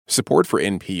Support for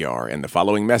NPR and the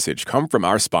following message come from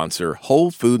our sponsor,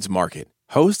 Whole Foods Market.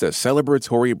 Host a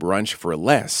celebratory brunch for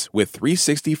less with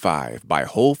 365 by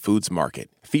Whole Foods Market,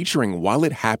 featuring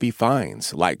wallet-happy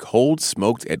finds like cold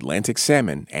smoked Atlantic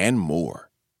salmon and more.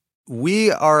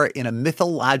 We are in a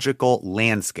mythological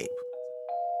landscape.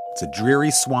 It's a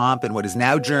dreary swamp in what is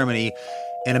now Germany,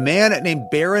 and a man named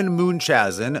Baron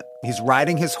Munchausen, he's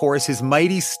riding his horse, his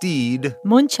mighty steed.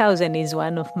 Munchausen is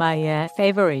one of my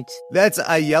favorites. That's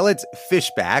Ayelet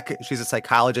Fishback. She's a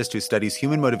psychologist who studies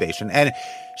human motivation, and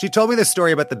she told me this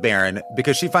story about the Baron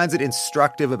because she finds it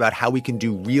instructive about how we can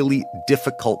do really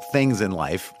difficult things in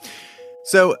life.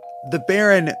 So the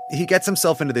Baron, he gets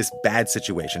himself into this bad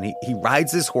situation. He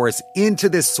rides his horse into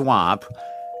this swamp,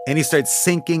 and he starts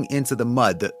sinking into the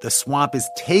mud. The swamp is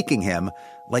taking him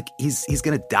like he's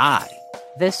going to die.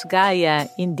 This guy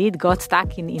indeed got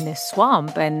stuck in a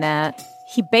swamp, and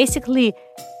he basically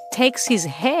takes his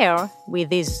hair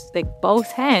with his both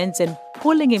hands and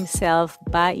pulling himself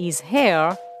by his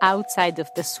hair outside of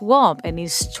the swamp. And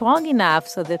he's strong enough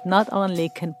so that not only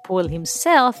can pull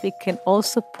himself, he can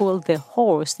also pull the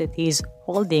horse that he's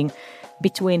holding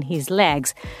between his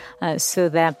legs. So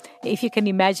that if you can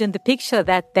imagine the picture,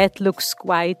 that looks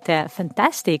quite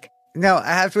fantastic. Now, I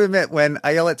have to admit, when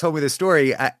Ayelet told me the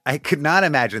story, I could not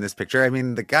imagine this picture. I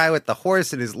mean, the guy with the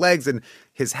horse and his legs and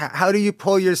how do you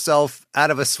pull yourself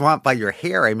out of a swamp by your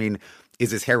hair? I mean,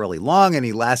 is his hair really long and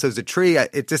he lassos a tree?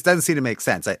 It just doesn't seem to make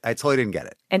sense. I totally didn't get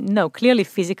it. And no, clearly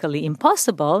physically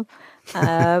impossible.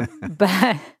 But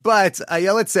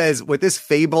Ayelet says what this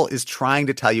fable is trying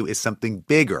to tell you is something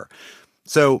bigger.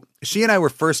 So she and I were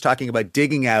first talking about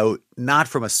digging out, not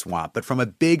from a swamp, but from a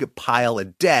big pile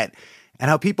of debt, and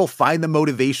how people find the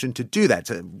motivation to do that,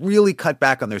 to really cut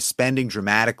back on their spending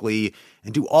dramatically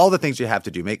and do all the things you have to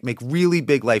do, make really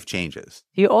big life changes.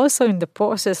 You also in the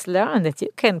process learn that you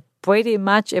can pretty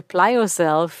much apply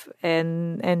yourself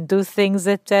and do things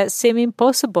that seem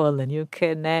impossible, and you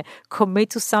can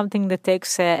commit to something that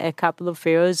takes a couple of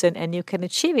years and you can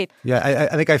achieve it. Yeah,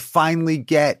 I think I finally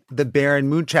get the Baron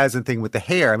Munchausen thing with the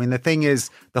hair. I mean,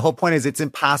 the whole point is it's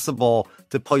impossible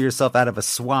to pull yourself out of a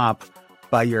swamp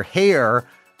by your hair,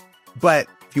 but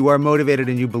if you are motivated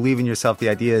and you believe in yourself, the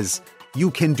idea is you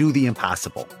can do the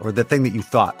impossible, or the thing that you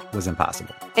thought was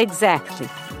impossible. Exactly.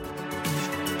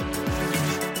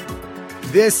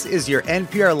 This is your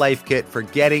NPR Life Kit for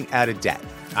getting out of debt.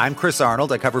 I'm Chris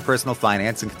Arnold. I cover personal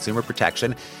finance and consumer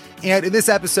protection. And in this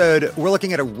episode, we're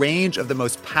looking at a range of the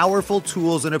most powerful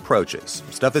tools and approaches,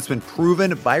 stuff that's been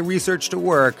proven by research to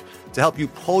work to help you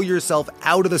pull yourself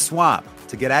out of the swamp,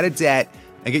 to get out of debt,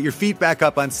 and get your feet back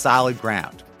up on solid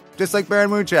ground. Just like Baron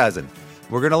Munchausen.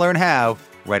 We're going to learn how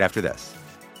right after this.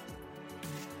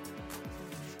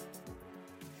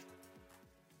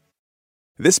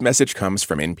 This message comes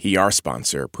from NPR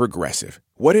sponsor Progressive.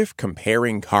 What if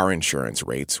comparing car insurance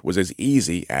rates was as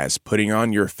easy as putting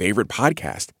on your favorite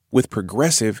podcast? With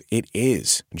Progressive, it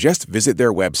is. Just visit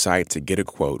their website to get a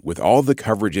quote with all the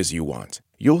coverages you want.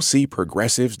 You'll see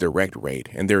Progressive's direct rate,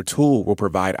 and their tool will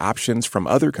provide options from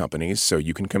other companies so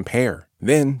you can compare.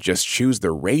 Then just choose the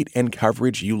rate and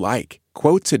coverage you like.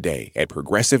 Quote today at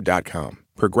Progressive.com.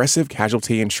 Progressive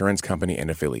Casualty Insurance Company and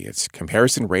Affiliates.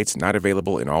 Comparison rates not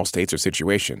available in all states or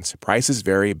situations. Prices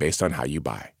vary based on how you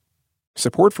buy.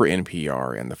 Support for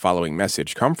NPR and the following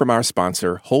message come from our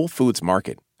sponsor, Whole Foods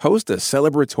Market. Host a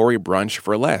celebratory brunch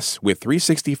for less with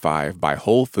 365 by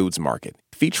Whole Foods Market,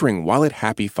 featuring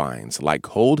wallet-happy finds like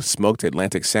cold smoked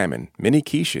Atlantic salmon, mini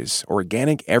quiches,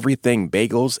 organic everything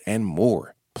bagels, and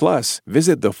more. Plus,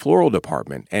 visit the floral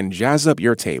department and jazz up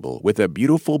your table with a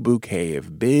beautiful bouquet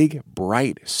of big,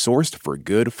 bright,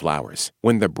 sourced-for-good flowers.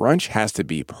 When the brunch has to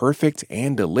be perfect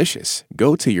and delicious,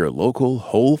 go to your local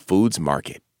Whole Foods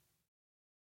Market.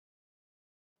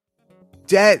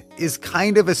 Debt is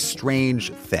kind of a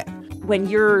strange thing. When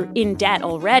you're in debt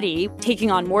already, taking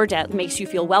on more debt makes you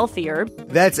feel wealthier.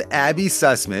 That's Abby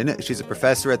Sussman. She's a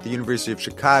professor at the University of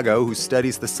Chicago who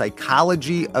studies the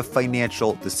psychology of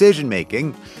financial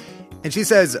decision-making. And she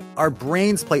says our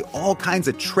brains play all kinds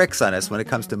of tricks on us when it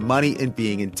comes to money and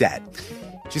being in debt.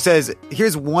 She says,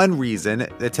 here's one reason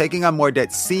that taking on more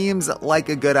debt seems like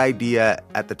a good idea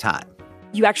at the time.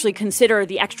 You actually consider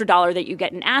the extra dollar that you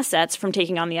get in assets from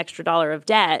taking on the extra dollar of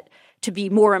debt to be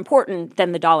more important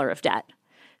than the dollar of debt.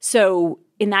 So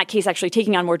in that case, actually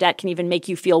taking on more debt can even make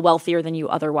you feel wealthier than you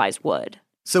otherwise would.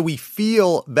 So we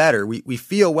feel better. We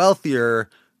feel wealthier,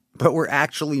 but we're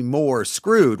actually more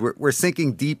screwed. We're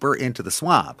sinking deeper into the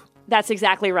swamp. That's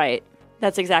exactly right.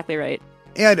 That's exactly right.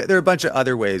 And there are a bunch of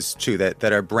other ways, too, that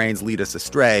our brains lead us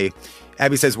astray.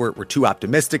 Abby says we're too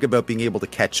optimistic about being able to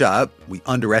catch up. We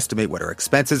underestimate what our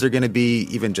expenses are going to be,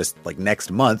 even just like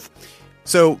next month.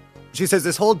 So she says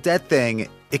this whole debt thing,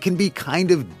 it can be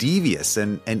kind of devious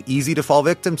and easy to fall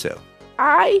victim to.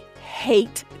 I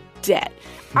hate debt.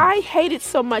 I hate it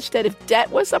so much that if debt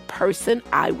was a person,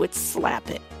 I would slap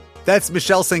it. That's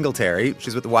Michelle Singletary.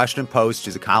 She's with the Washington Post.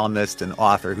 She's a columnist and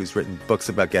author who's written books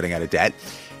about getting out of debt.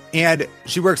 And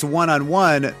she works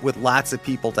one-on-one with lots of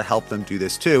people to help them do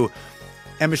this too.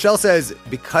 And Michelle says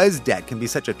because debt can be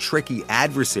such a tricky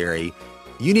adversary,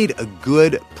 you need a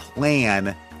good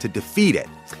plan to defeat it.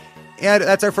 And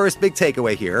that's our first big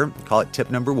takeaway here. Call it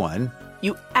tip number 1.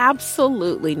 You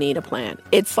absolutely need a plan.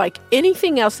 It's like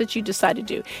anything else that you decide to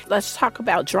do. Let's talk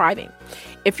about driving.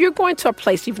 If you're going to a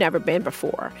place you've never been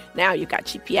before, now you've got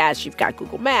GPS, you've got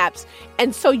Google Maps,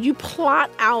 and so you plot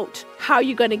out how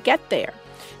you're going to get there.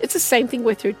 It's the same thing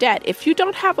with your debt. If you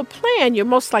don't have a plan, you're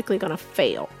most likely going to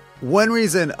fail. One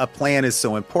reason a plan is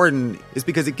so important is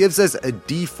because it gives us a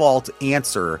default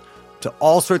answer to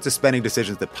all sorts of spending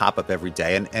decisions that pop up every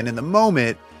day. And in the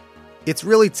moment, it's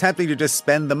really tempting to just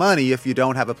spend the money if you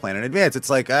don't have a plan in advance. It's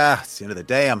like, it's the end of the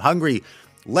day, I'm hungry.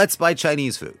 Let's buy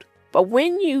Chinese food. But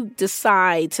when you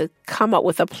decide to come up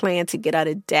with a plan to get out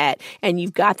of debt and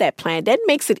you've got that plan, that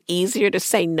makes it easier to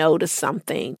say no to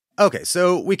something. Okay,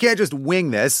 so we can't just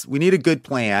wing this. We need a good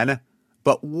plan.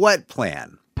 But what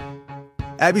plan?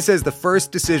 Abby says the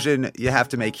first decision you have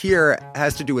to make here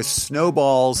has to do with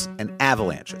snowballs and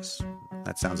avalanches.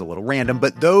 That sounds a little random,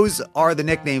 but those are the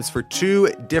nicknames for 2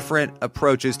 different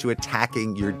approaches to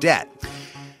attacking your debt.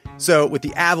 So with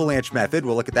the avalanche method,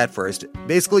 we'll look at that first.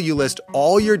 Basically, you list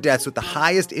all your debts with the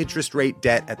highest interest rate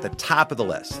debt at the top of the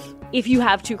list. If you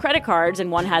have 2 credit cards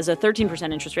and one has a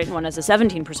 13% interest rate and one has a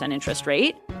 17% interest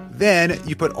rate, then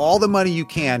you put all the money you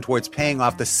can towards paying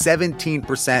off the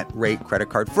 17% rate credit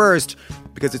card first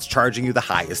because it's charging you the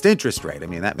highest interest rate. I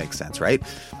mean, that makes sense, right?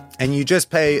 And you just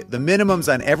pay the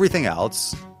minimums on everything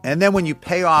else. And then when you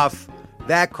pay off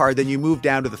that card, then you move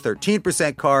down to the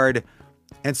 13% card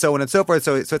and so on and so forth.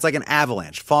 So it's like an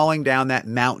avalanche falling down that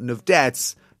mountain of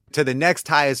debts to the next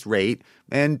highest rate,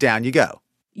 and down you go.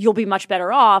 You'll be much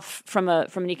better off from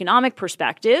an economic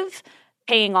perspective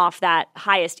paying off that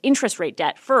highest interest rate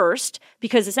debt first,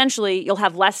 because essentially you'll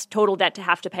have less total debt to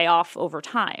have to pay off over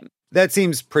time. That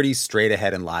seems pretty straight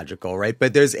ahead and logical, right?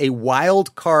 But there's a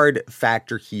wild card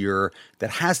factor here that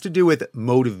has to do with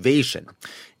motivation.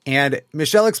 And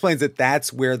Michelle explains that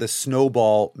that's where the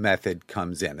snowball method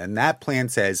comes in. And that plan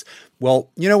says, well,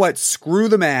 you know what? Screw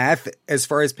the math as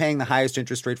far as paying the highest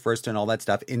interest rate first and all that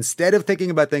stuff. Instead of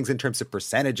thinking about things in terms of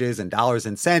percentages and dollars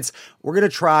and cents, we're going to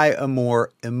try a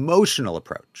more emotional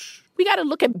approach. We got to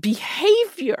look at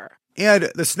behavior.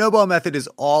 And the snowball method is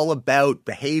all about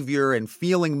behavior and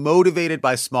feeling motivated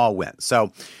by small wins.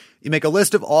 So you make a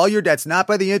list of all your debts, not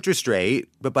by the interest rate,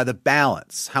 but by the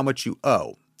balance, how much you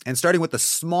owe. And starting with the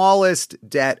smallest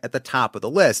debt at the top of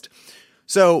the list.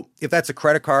 So if that's a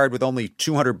credit card with only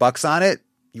 $200 on it,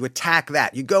 you attack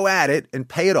that. You go at it and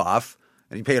pay it off.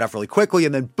 And you pay it off really quickly.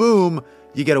 And then boom,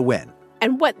 you get a win.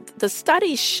 And what the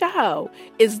studies show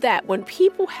is that when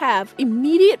people have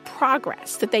immediate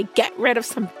progress, that they get rid of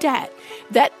some debt,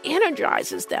 that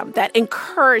energizes them, that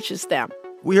encourages them.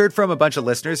 We heard from a bunch of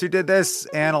listeners who did this,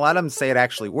 and a lot of them say it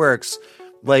actually works,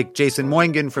 like Jason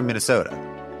Moingen from Minnesota.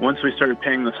 Once we started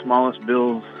paying the smallest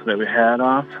bills that we had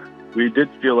off, we did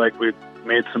feel like we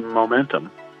made some momentum.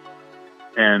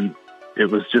 And it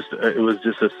was just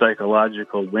a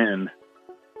psychological win.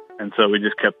 And so we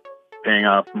just kept paying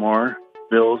off more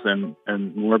bills and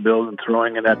more bills and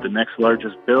throwing it at the next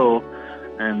largest bill.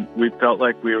 And we felt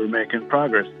like we were making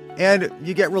progress. And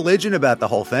you get religion about the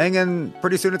whole thing, and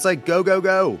pretty soon it's like, go, go,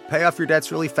 go. Pay off your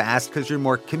debts really fast because you're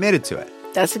more committed to it.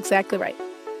 That's exactly right.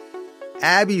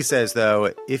 Abby says,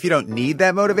 though, if you don't need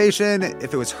that motivation,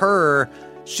 if it was her,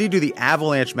 she'd do the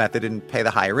avalanche method and pay the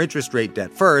higher interest rate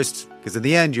debt first, because in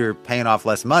the end, you're paying off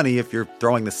less money if you're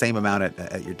throwing the same amount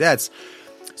at your debts.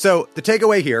 So the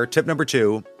takeaway here, tip number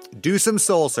 2, do some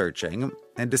soul searching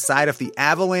and decide if the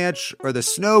avalanche or the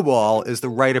snowball is the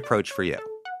right approach for you.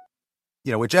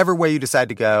 You know, whichever way you decide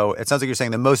to go, it sounds like you're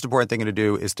saying the most important thing to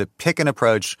do is to pick an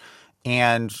approach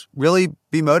and really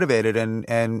be motivated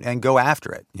and go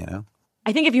after it, you know?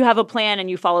 I think if you have a plan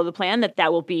and you follow the plan,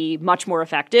 that will be much more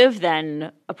effective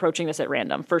than approaching this at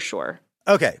random, for sure.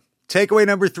 Okay, takeaway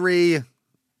number 3, and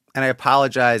I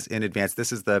apologize in advance.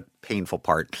 This is the painful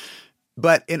part.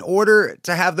 But in order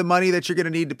to have the money that you're going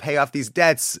to need to pay off these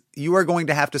debts, you are going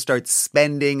to have to start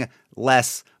spending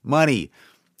less money.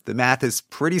 The math is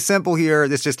pretty simple here.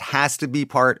 This just has to be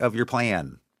part of your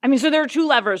plan. I mean, so there are two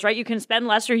levers, right? You can spend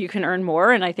less or you can earn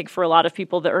more. And I think for a lot of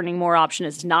people, the earning more option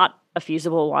is not a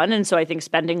feasible one. And so I think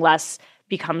spending less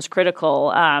becomes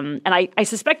critical. And I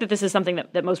suspect that this is something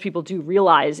that most people do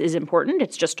realize is important.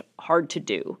 It's just hard to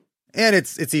do. And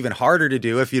it's even harder to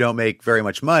do if you don't make very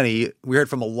much money. We heard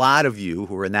from a lot of you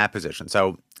who are in that position.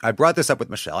 So I brought this up with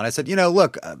Michelle and I said,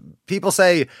 look, people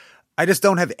say, I just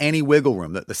don't have any wiggle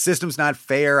room. The system's not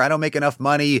fair. I don't make enough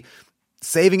money.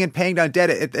 Saving and paying down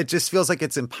debt, it just feels like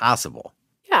it's impossible.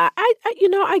 Yeah,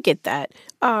 I get that.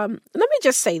 Let me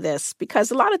just say this,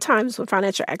 because a lot of times when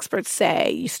financial experts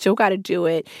say you still got to do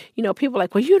it, people are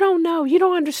like, well, you don't know, you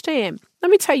don't understand.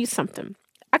 Let me tell you something.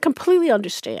 I completely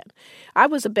understand. I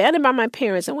was abandoned by my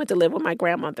parents and went to live with my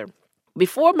grandmother.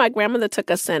 Before my grandmother took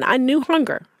us in, I knew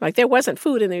hunger. Like there wasn't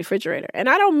food in the refrigerator. And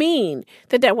I don't mean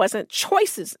that there wasn't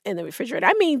choices in the refrigerator.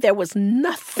 I mean there was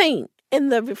nothing in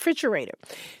the refrigerator.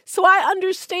 So I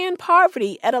understand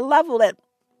poverty at a level that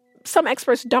some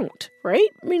experts don't, right?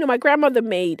 My grandmother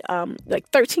made like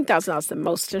 $13,000 the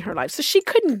most in her life. So she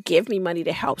couldn't give me money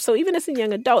to help. So even as a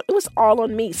young adult, it was all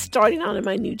on me starting out in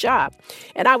my new job.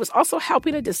 And I was also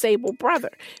helping a disabled brother.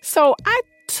 So I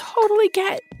totally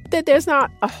get that there's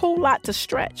not a whole lot to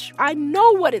stretch. I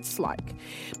know what it's like.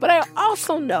 But I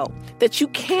also know that you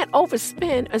can't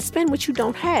overspend and spend what you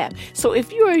don't have. So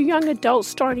if you're a young adult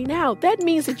starting out, that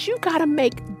means that you got to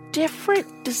make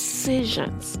different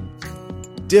decisions.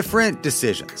 Different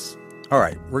decisions. All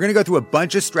right, we're going to go through a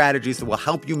bunch of strategies that will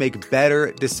help you make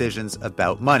better decisions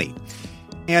about money.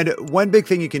 And one big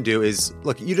thing you can do is,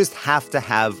 look, you just have to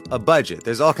have a budget.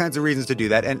 There's all kinds of reasons to do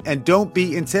that. And don't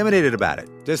be intimidated about it.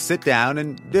 Just sit down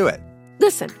and do it.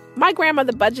 Listen, my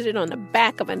grandmother budgeted on the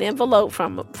back of an envelope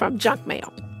from junk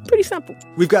mail. Pretty simple.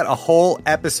 We've got a whole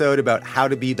episode about how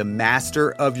to be the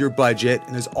master of your budget.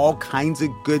 And there's all kinds of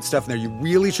good stuff in there. You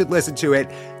really should listen to it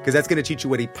because that's going to teach you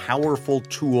what a powerful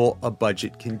tool a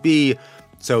budget can be.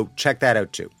 So check that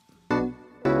out too.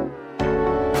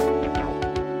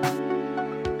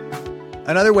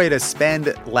 Another way to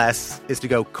spend less is to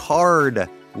go card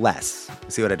less.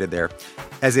 See what I did there?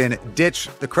 As in, ditch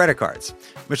the credit cards.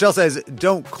 Michelle says,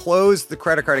 don't close the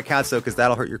credit card accounts, though, because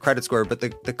that'll hurt your credit score. But the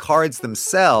cards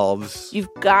themselves...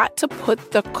 You've got to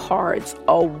put the cards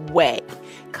away.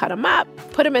 Cut them up,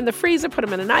 put them in the freezer, put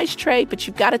them in an ice tray, but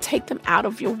you've got to take them out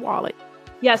of your wallet.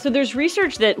 Yeah, so there's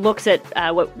research that looks at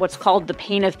what's called the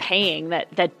pain of paying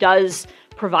that does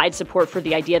provide support for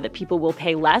the idea that people will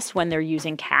pay less when they're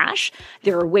using cash.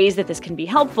 There are ways that this can be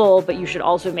helpful, but you should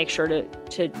also make sure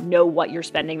to know what you're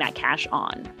spending that cash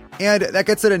on. And that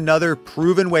gets at another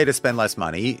proven way to spend less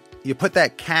money. You put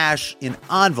that cash in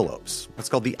envelopes. That's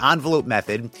called the envelope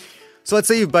method. So let's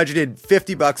say you've budgeted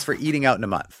 $50 for eating out in a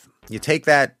month. You take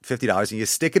that $50 and you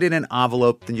stick it in an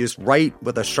envelope, then you just write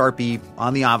with a Sharpie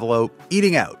on the envelope,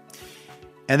 eating out.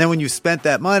 And then when you spent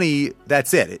that money,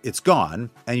 that's it. It's gone.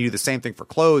 And you do the same thing for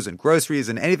clothes and groceries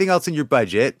and anything else in your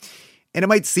budget. And it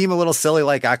might seem a little silly,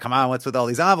 like, come on, what's with all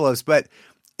these envelopes? But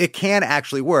it can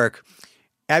actually work.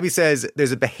 Abby says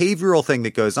there's a behavioral thing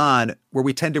that goes on where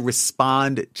we tend to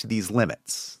respond to these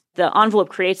limits. The envelope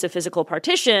creates a physical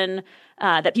partition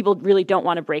that people really don't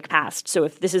want to break past. So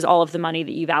if this is all of the money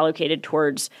that you've allocated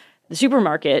towards the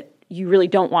supermarket, you really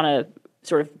don't want to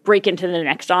sort of break into the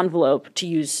next envelope to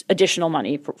use additional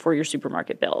money for your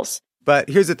supermarket bills. But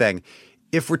here's the thing.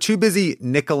 If we're too busy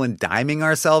nickel and diming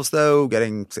ourselves, though,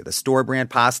 getting, say, the store brand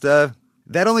pasta,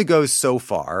 that only goes so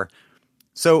far.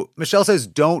 So Michelle says,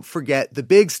 don't forget the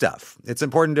big stuff. It's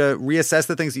important to reassess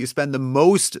the things that you spend the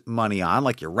most money on,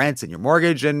 like your rent and your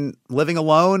mortgage and living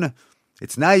alone.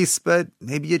 It's nice, but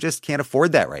maybe you just can't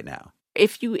afford that right now.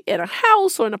 If you in a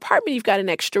house or an apartment, you've got an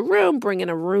extra room, bring in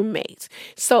a roommate.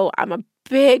 So I'm a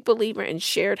big believer in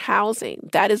shared housing.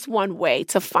 That is one way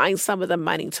to find some of the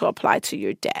money to apply to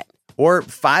your debt. Or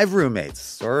 5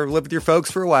 roommates, or live with your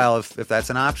folks for a while if that's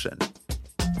an option.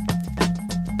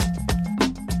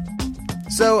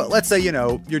 So let's say,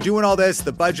 you're doing all this,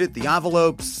 the budget, the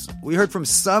envelopes. We heard from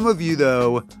some of you,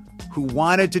 though, who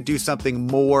wanted to do something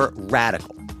more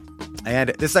radical. And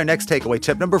this is our next takeaway.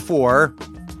 Tip number 4,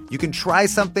 you can try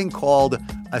something called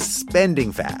a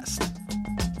spending fast.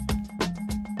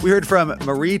 We heard from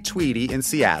Marie Tweedy in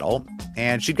Seattle,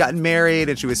 and she'd gotten married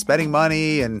and she was spending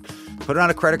money and put it on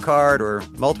a credit card or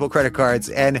multiple credit cards,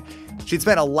 and she'd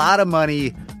spent a lot of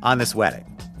money on this wedding.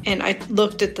 And I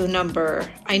looked at the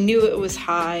number. I knew it was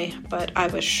high, but I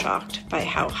was shocked by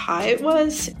how high it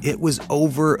was. It was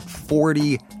over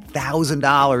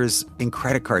 $40,000 in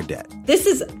credit card debt. This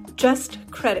is just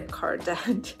credit card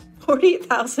debt.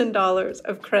 $40,000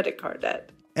 of credit card debt.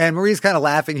 And Marie's kind of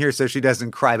laughing here so she doesn't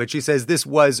cry, but she says this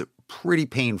was pretty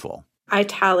painful. I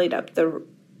tallied up the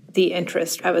the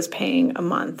interest I was paying a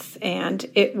month, and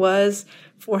it was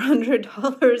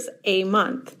 $400 a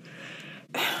month.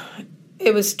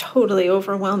 It was totally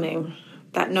overwhelming,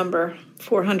 that number,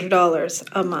 $400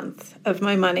 a month of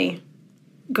my money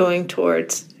going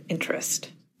towards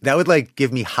interest. That would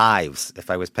give me hives if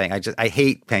I was paying. I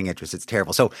hate paying interest. It's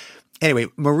terrible. So anyway,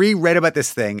 Marie read about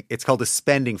this thing. It's called a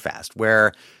spending fast,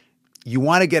 where you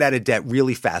want to get out of debt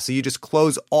really fast. So you just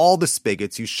close all the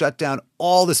spigots. You shut down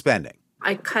all the spending.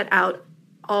 I cut out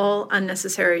all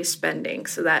unnecessary spending.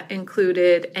 So that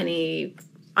included any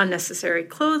unnecessary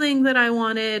clothing that I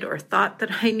wanted or thought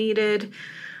that I needed,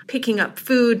 picking up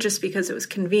food just because it was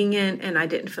convenient and I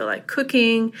didn't feel like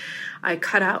cooking. I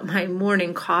cut out my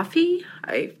morning coffee.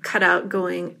 I cut out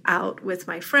going out with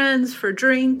my friends for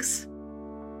drinks.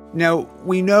 Now,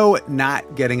 we know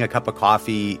not getting a cup of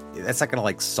coffee, that's not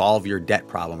going to solve your debt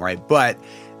problem, right? But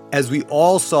as we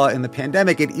all saw in the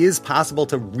pandemic, it is possible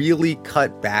to really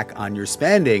cut back on your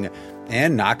spending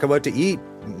and not go out to eat,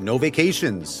 no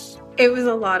vacations. It was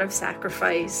a lot of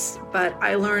sacrifice, but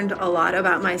I learned a lot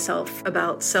about myself,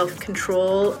 about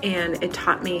self-control, and it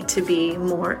taught me to be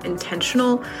more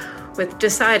intentional with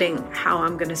deciding how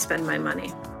I'm going to spend my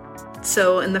money.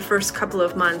 So in the first couple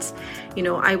of months,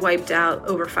 I wiped out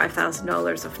over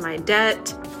 $5,000 of my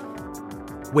debt.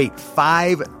 Wait,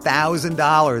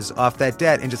 $5,000 off that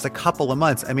debt in just a couple of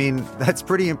months. I mean, that's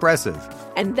pretty impressive.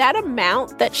 And that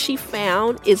amount that she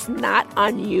found is not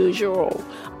unusual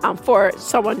for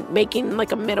someone making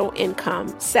a middle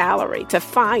income salary to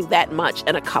find that much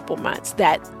in a couple months.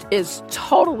 That is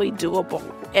totally doable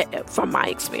from my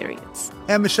experience.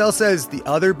 And Michelle says the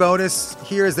other bonus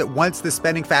here is that once the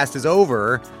spending fast is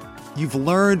over, you've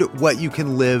learned what you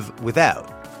can live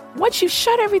without. Once you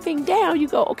shut everything down, you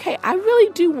go, okay, I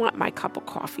really do want my cup of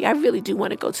coffee. I really do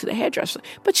want to go to the hairdresser.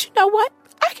 But you know what?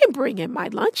 I can bring in my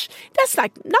lunch. That's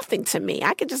nothing to me.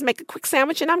 I can just make a quick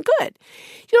sandwich and I'm good.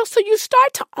 So you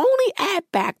start to only add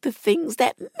back the things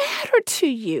that matter to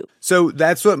you. So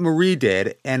that's what Marie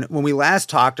did. And when we last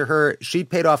talked to her, she'd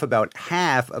paid off about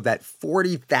half of that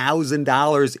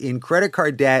 $40,000 in credit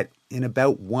card debt in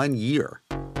about 1 year.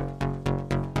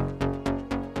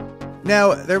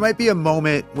 Now, there might be a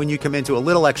moment when you come into a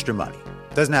little extra money.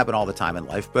 It doesn't happen all the time in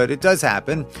life, but it does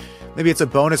happen. Maybe it's a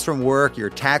bonus from work, your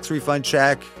tax refund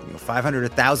check, $500,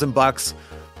 $1,000,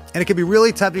 and it can be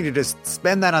really tempting to just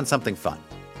spend that on something fun.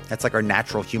 That's our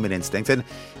natural human instinct. And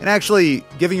actually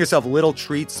giving yourself little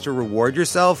treats to reward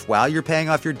yourself while you're paying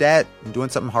off your debt and doing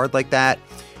something hard like that,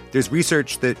 there's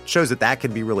research that shows that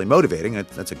can be really motivating.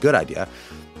 That's a good idea.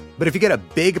 But if you get a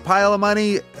big pile of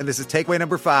money, and this is takeaway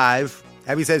number 5,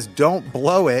 Abby says don't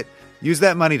blow it. Use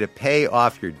that money to pay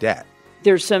off your debt.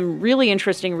 There's some really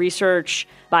interesting research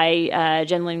by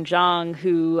Zhenling Zhang,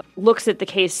 who looks at the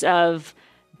case of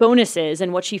bonuses.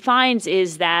 And what she finds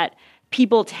is that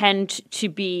people tend to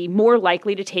be more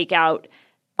likely to take out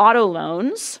auto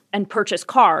loans and purchase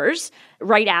cars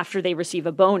right after they receive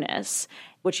a bonus.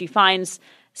 What she finds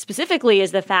specifically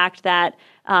is the fact that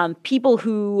people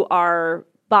who are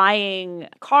buying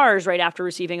cars right after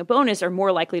receiving a bonus are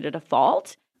more likely to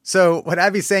default. So what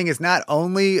Abby's saying is not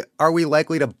only are we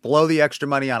likely to blow the extra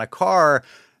money on a car,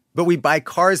 but we buy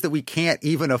cars that we can't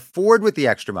even afford with the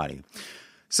extra money.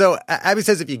 So Abby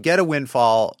says if you get a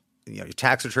windfall, your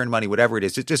tax return money, whatever it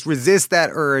is, just resist that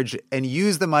urge and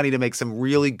use the money to make some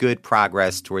really good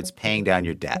progress towards paying down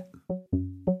your debt.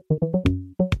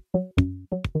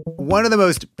 One of the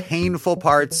most painful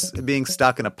parts of being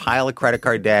stuck in a pile of credit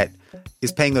card debt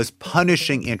is paying those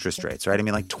punishing interest rates, right? I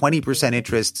mean, 20%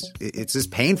 interest, it's just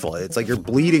painful. It's like you're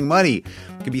bleeding money.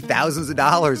 It could be thousands of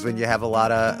dollars when you have a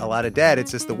lot of debt.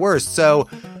 It's just the worst. So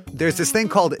there's this thing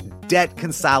called debt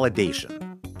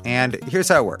consolidation. And here's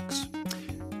how it works.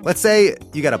 Let's say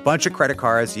you got a bunch of credit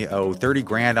cards, you owe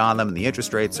 $30,000 on them, and the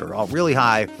interest rates are all really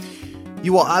high.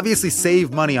 You will obviously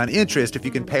save money on interest if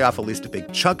you can pay off at least a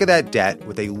big chunk of that debt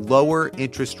with a lower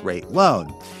interest rate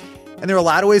loan. And there are a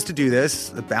lot of ways to do this.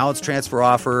 The balance transfer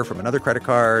offer from another credit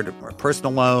card or a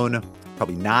personal loan,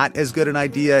 probably not as good an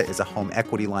idea as a home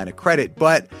equity line of credit.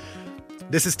 But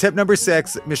this is tip number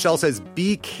 6. Michelle says,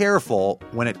 be careful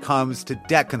when it comes to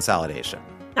debt consolidation.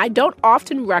 I don't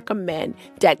often recommend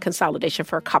debt consolidation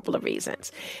for a couple of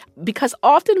reasons. Because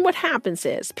often what happens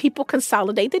is people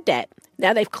consolidate the debt.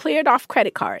 Now they've cleared off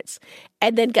credit cards.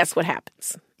 And then guess what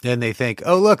happens? Then they think,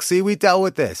 oh, look, see, we dealt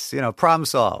with this, problem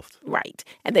solved. Right.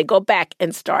 And they go back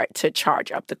and start to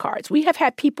charge up the cards. We have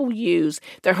had people use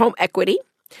their home equity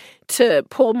to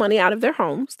pull money out of their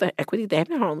homes, the equity they have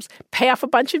in their homes, pay off a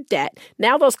bunch of debt.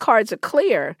 Now those cards are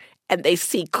clear and they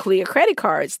see clear credit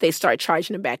cards. They start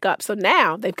charging them back up. So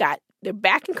now they're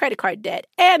back in credit card debt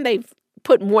and they've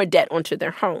put more debt onto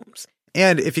their homes.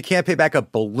 And if you can't pay back a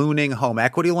ballooning home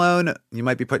equity loan, you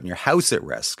might be putting your house at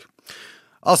risk.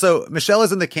 Also, Michelle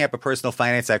is in the camp of personal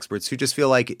finance experts who just feel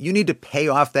like you need to pay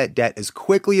off that debt as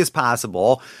quickly as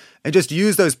possible and just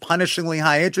use those punishingly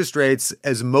high interest rates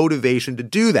as motivation to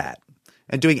do that.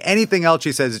 And doing anything else,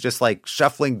 she says, is just like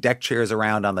shuffling deck chairs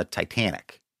around on the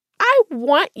Titanic. I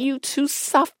want you to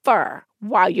suffer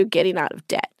while you're getting out of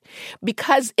debt,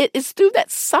 because it is through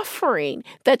that suffering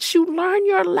that you learn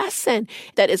your lesson.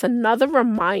 That is another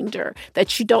reminder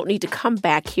that you don't need to come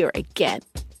back here again.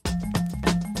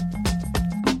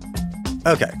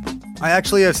 Okay, I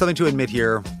actually have something to admit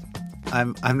here.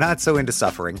 I'm not so into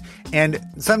suffering. And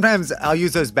sometimes I'll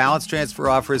use those balance transfer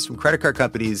offers from credit card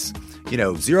companies,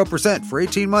 0% for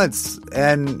 18 months.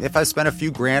 And if I spend a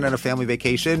few grand on a family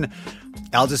vacation,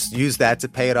 I'll just use that to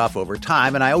pay it off over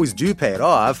time. And I always do pay it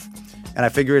off. And I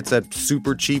figure it's a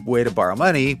super cheap way to borrow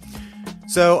money.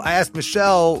 So I asked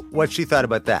Michelle what she thought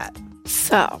about that.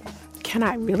 So, can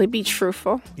I really be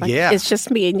truthful? Yeah. It's just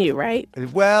me and you, right?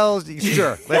 Well,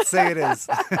 sure. Let's say it is.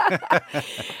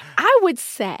 I would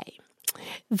say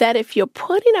that if you're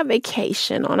putting a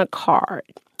vacation on a card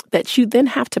that you then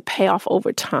have to pay off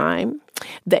over time,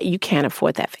 that you can't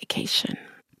afford that vacation.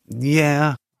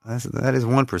 Yeah, that is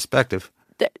one perspective.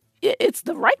 It's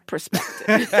the right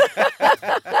perspective.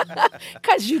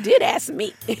 Because you did ask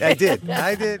me. I did.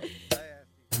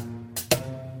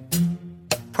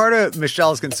 Part of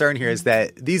Michelle's concern here is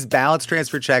that these balance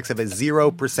transfer checks have a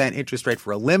 0% interest rate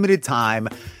for a limited time.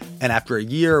 And after a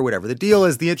year or whatever the deal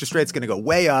is, the interest rate's going to go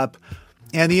way up.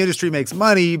 And the industry makes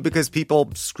money because people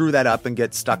screw that up and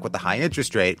get stuck with the high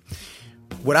interest rate.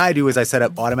 What I do is I set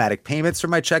up automatic payments for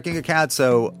my checking account,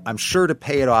 so I'm sure to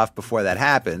pay it off before that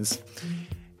happens.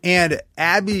 And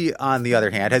Abby, on the other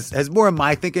hand, has more of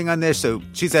my thinking on this. So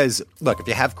she says, look, if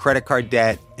you have credit card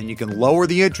debt and you can lower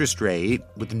the interest rate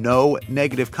with no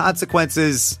negative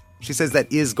consequences, she says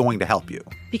that is going to help you.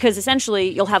 Because essentially,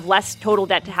 you'll have less total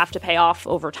debt to have to pay off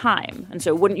over time. And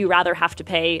so wouldn't you rather have to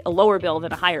pay a lower bill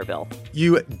than a higher bill?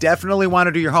 You definitely want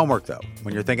to do your homework, though,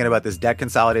 when you're thinking about this debt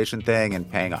consolidation thing and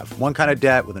paying off one kind of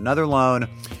debt with another loan.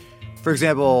 For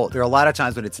example, there are a lot of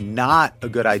times when it's not a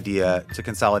good idea to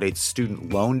consolidate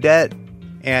student loan debt.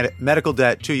 And medical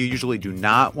debt, too, you usually do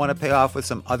not want to pay off with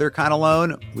some other kind of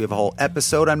loan. We have a whole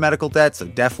episode on medical debt, so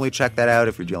definitely check that out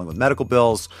if you're dealing with medical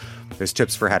bills. There's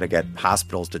tips for how to get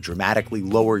hospitals to dramatically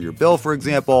lower your bill, for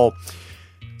example.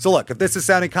 So look, if this is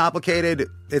sounding complicated,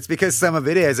 it's because some of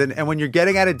it is. And when you're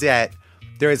getting out of debt,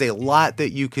 there is a lot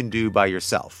that you can do by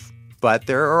yourself. But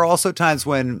there are also times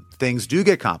when things do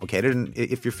get complicated. And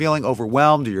if you're feeling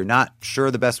overwhelmed or you're not sure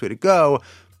the best way to go,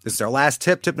 this is our last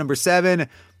tip, tip number 7.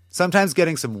 Sometimes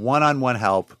getting some one-on-one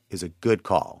help is a good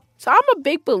call. So I'm a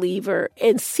big believer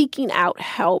in seeking out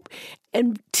help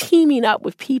and teaming up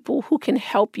with people who can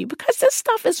help you, because this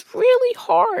stuff is really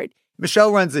hard.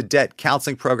 Michelle runs a debt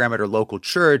counseling program at her local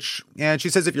church, and she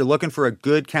says if you're looking for a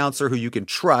good counselor who you can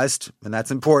trust, and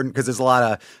that's important because there's a lot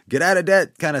of get out of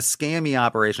debt kind of scammy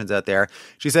operations out there,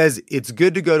 she says it's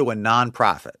good to go to a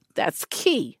nonprofit. That's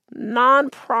key.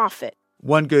 Nonprofit.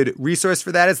 One good resource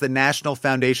for that is the National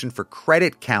Foundation for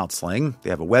Credit Counseling. They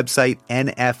have a website,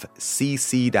 nfcc.org,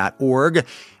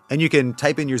 and you can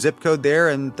type in your zip code there,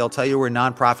 and they'll tell you where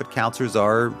nonprofit counselors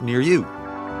are near you.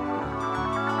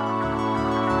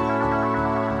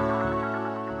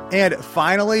 And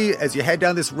finally, as you head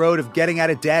down this road of getting out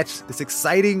of debt, this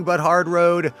exciting but hard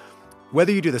road,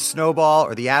 whether you do the snowball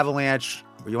or the avalanche,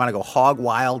 or you want to go hog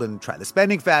wild and try the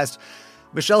spending fest,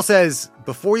 Michelle says,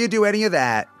 before you do any of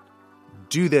that,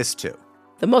 do this too.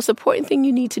 The most important thing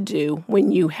you need to do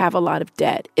when you have a lot of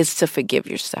debt is to forgive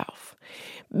yourself.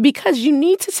 Because you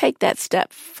need to take that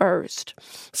step first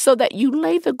so that you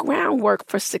lay the groundwork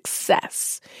for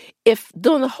success. If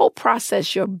during the whole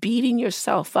process you're beating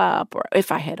yourself up, or if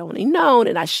I had only known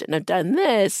and I shouldn't have done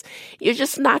this, you're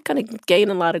just not going to gain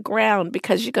a lot of ground,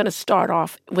 because you're going to start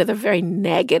off with a very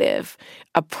negative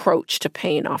approach to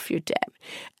paying off your debt.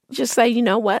 Just say, you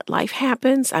know what, life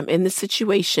happens. I'm in this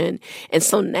situation. And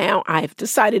so now I've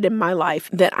decided in my life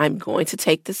that I'm going to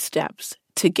take the steps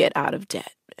to get out of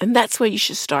debt. And that's where you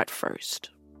should start first.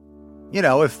 You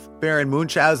know, if Baron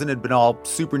Munchausen had been all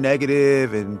super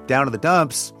negative and down to the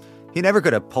dumps, he never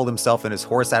could have pulled himself and his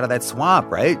horse out of that swamp,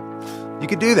 right? You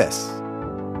could do this.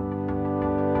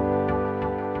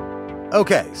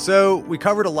 Okay, so we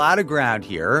covered a lot of ground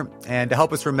here, and to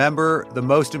help us remember the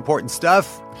most important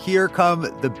stuff, here come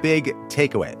the big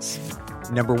takeaways.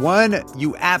 Number 1,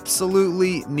 you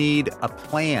absolutely need a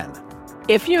plan.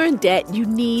 If you're in debt, you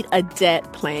need a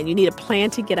debt plan. You need a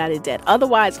plan to get out of debt.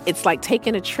 Otherwise, it's like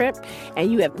taking a trip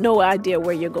and you have no idea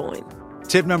where you're going.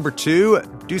 Tip number 2,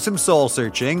 do some soul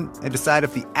searching and decide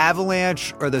if the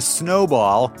avalanche or the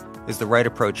snowball is the right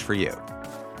approach for you.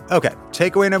 Okay,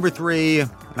 takeaway number 3, and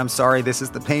I'm sorry, this is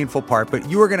the painful part, but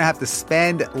you are going to have to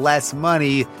spend less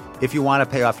money if you want to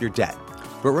pay off your debt.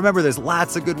 But remember, there's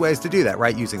lots of good ways to do that,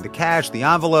 right? Using the cash, the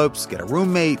envelopes, get a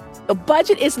roommate. A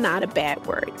budget is not a bad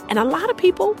word. And a lot of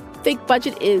people think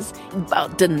budget is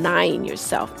about denying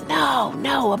yourself.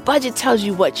 No, a budget tells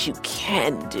you what you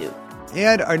can do.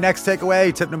 And our next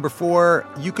takeaway, tip number 4,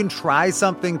 you can try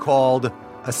something called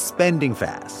a spending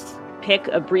fast. Pick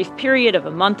a brief period of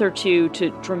a month or two to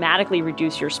dramatically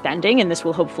reduce your spending, and this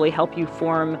will hopefully help you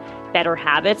form better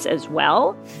habits as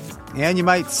well. And you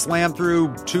might slam through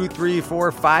 $2,000, $3,000,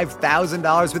 $4,000,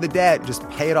 $5,000 worth of debt and just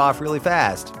pay it off really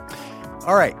fast.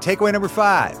 All right, takeaway number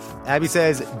 5. Abby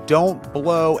says, don't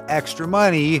blow extra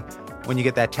money when you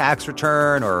get that tax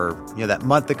return or that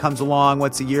month that comes along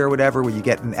once a year or whatever where you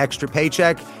get an extra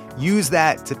paycheck. Use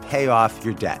that to pay off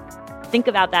your debt. Think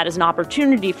about that as an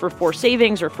opportunity for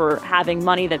savings or for having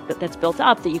money that's built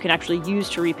up that you can actually use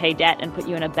to repay debt and put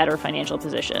you in a better financial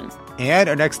position. And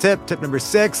our next tip number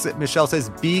 6, Michelle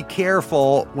says, be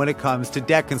careful when it comes to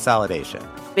debt consolidation.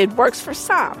 It works for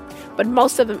some, but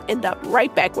most of them end up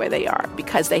right back where they are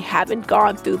because they haven't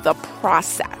gone through the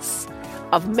process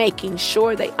of making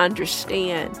sure they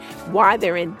understand why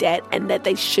they're in debt and that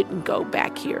they shouldn't go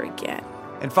back here again.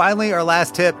 And finally, our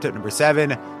last tip number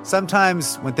 7,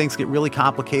 sometimes when things get really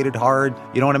complicated, hard,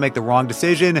 you don't want to make the wrong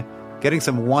decision, getting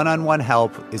some one-on-one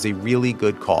help is a really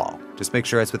good call. Just make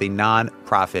sure it's with a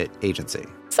non-profit agency.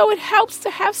 So it helps to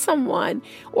have someone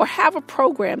or have a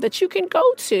program that you can go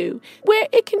to where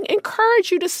it can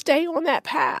encourage you to stay on that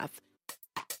path.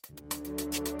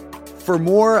 For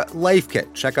more Life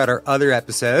Kit, check out our other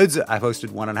episodes. I've hosted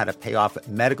one on how to pay off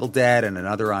medical debt and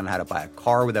another on how to buy a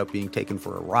car without being taken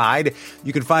for a ride.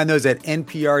 You can find those at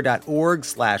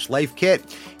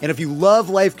npr.org/lifekit. And if you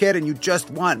love Life Kit and you just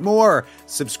want more,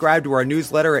 subscribe to our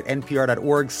newsletter at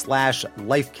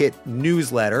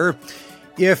npr.org/lifekitnewsletter.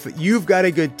 If you've got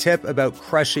a good tip about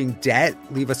crushing debt,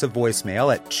 leave us a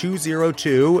voicemail at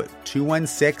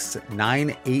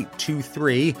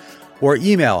 202-216-9823. or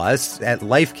email us at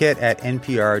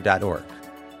lifekit@npr.org.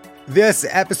 This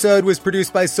episode was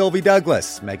produced by Sylvie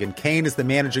Douglas. Megan Kane is the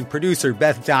managing producer.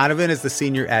 Beth Donovan is the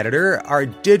senior editor. Our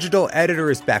digital editor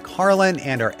is Beck Harlan,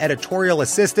 and our editorial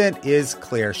assistant is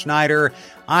Claire Schneider.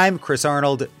 I'm Chris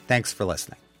Arnold. Thanks for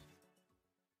listening.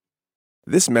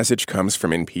 This message comes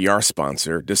from NPR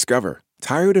sponsor Discover.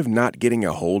 Tired of not getting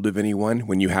a hold of anyone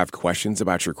when you have questions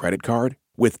about your credit card?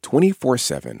 With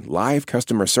 24/7 live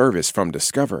customer service from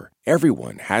Discover,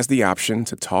 everyone has the option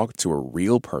to talk to a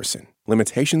real person.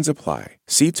 Limitations apply.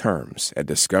 See terms at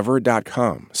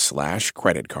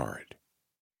discover.com/creditcard.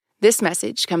 This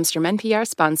message comes from NPR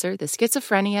sponsor, the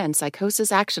Schizophrenia and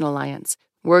Psychosis Action Alliance,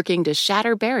 working to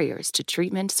shatter barriers to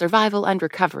treatment, survival, and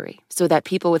recovery so that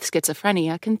people with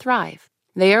schizophrenia can thrive.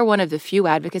 They are one of the few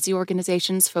advocacy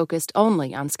organizations focused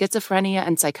only on schizophrenia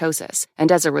and psychosis, and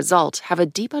as a result, have a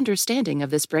deep understanding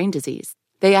of this brain disease.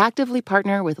 They actively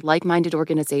partner with like-minded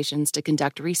organizations to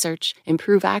conduct research,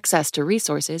 improve access to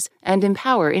resources, and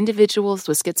empower individuals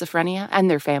with schizophrenia and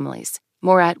their families.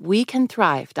 More at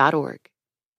wecanthrive.org.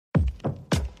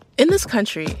 In this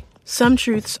country, some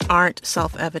truths aren't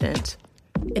self-evident.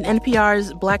 In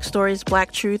NPR's Black Stories,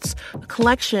 Black Truths, a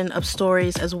collection of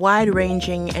stories as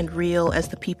wide-ranging and real as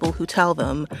the people who tell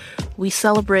them, we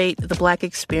celebrate the Black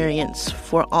experience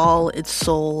for all its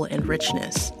soul and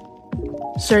richness.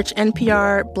 Search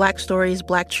NPR Black Stories,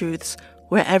 Black Truths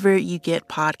wherever you get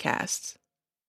podcasts.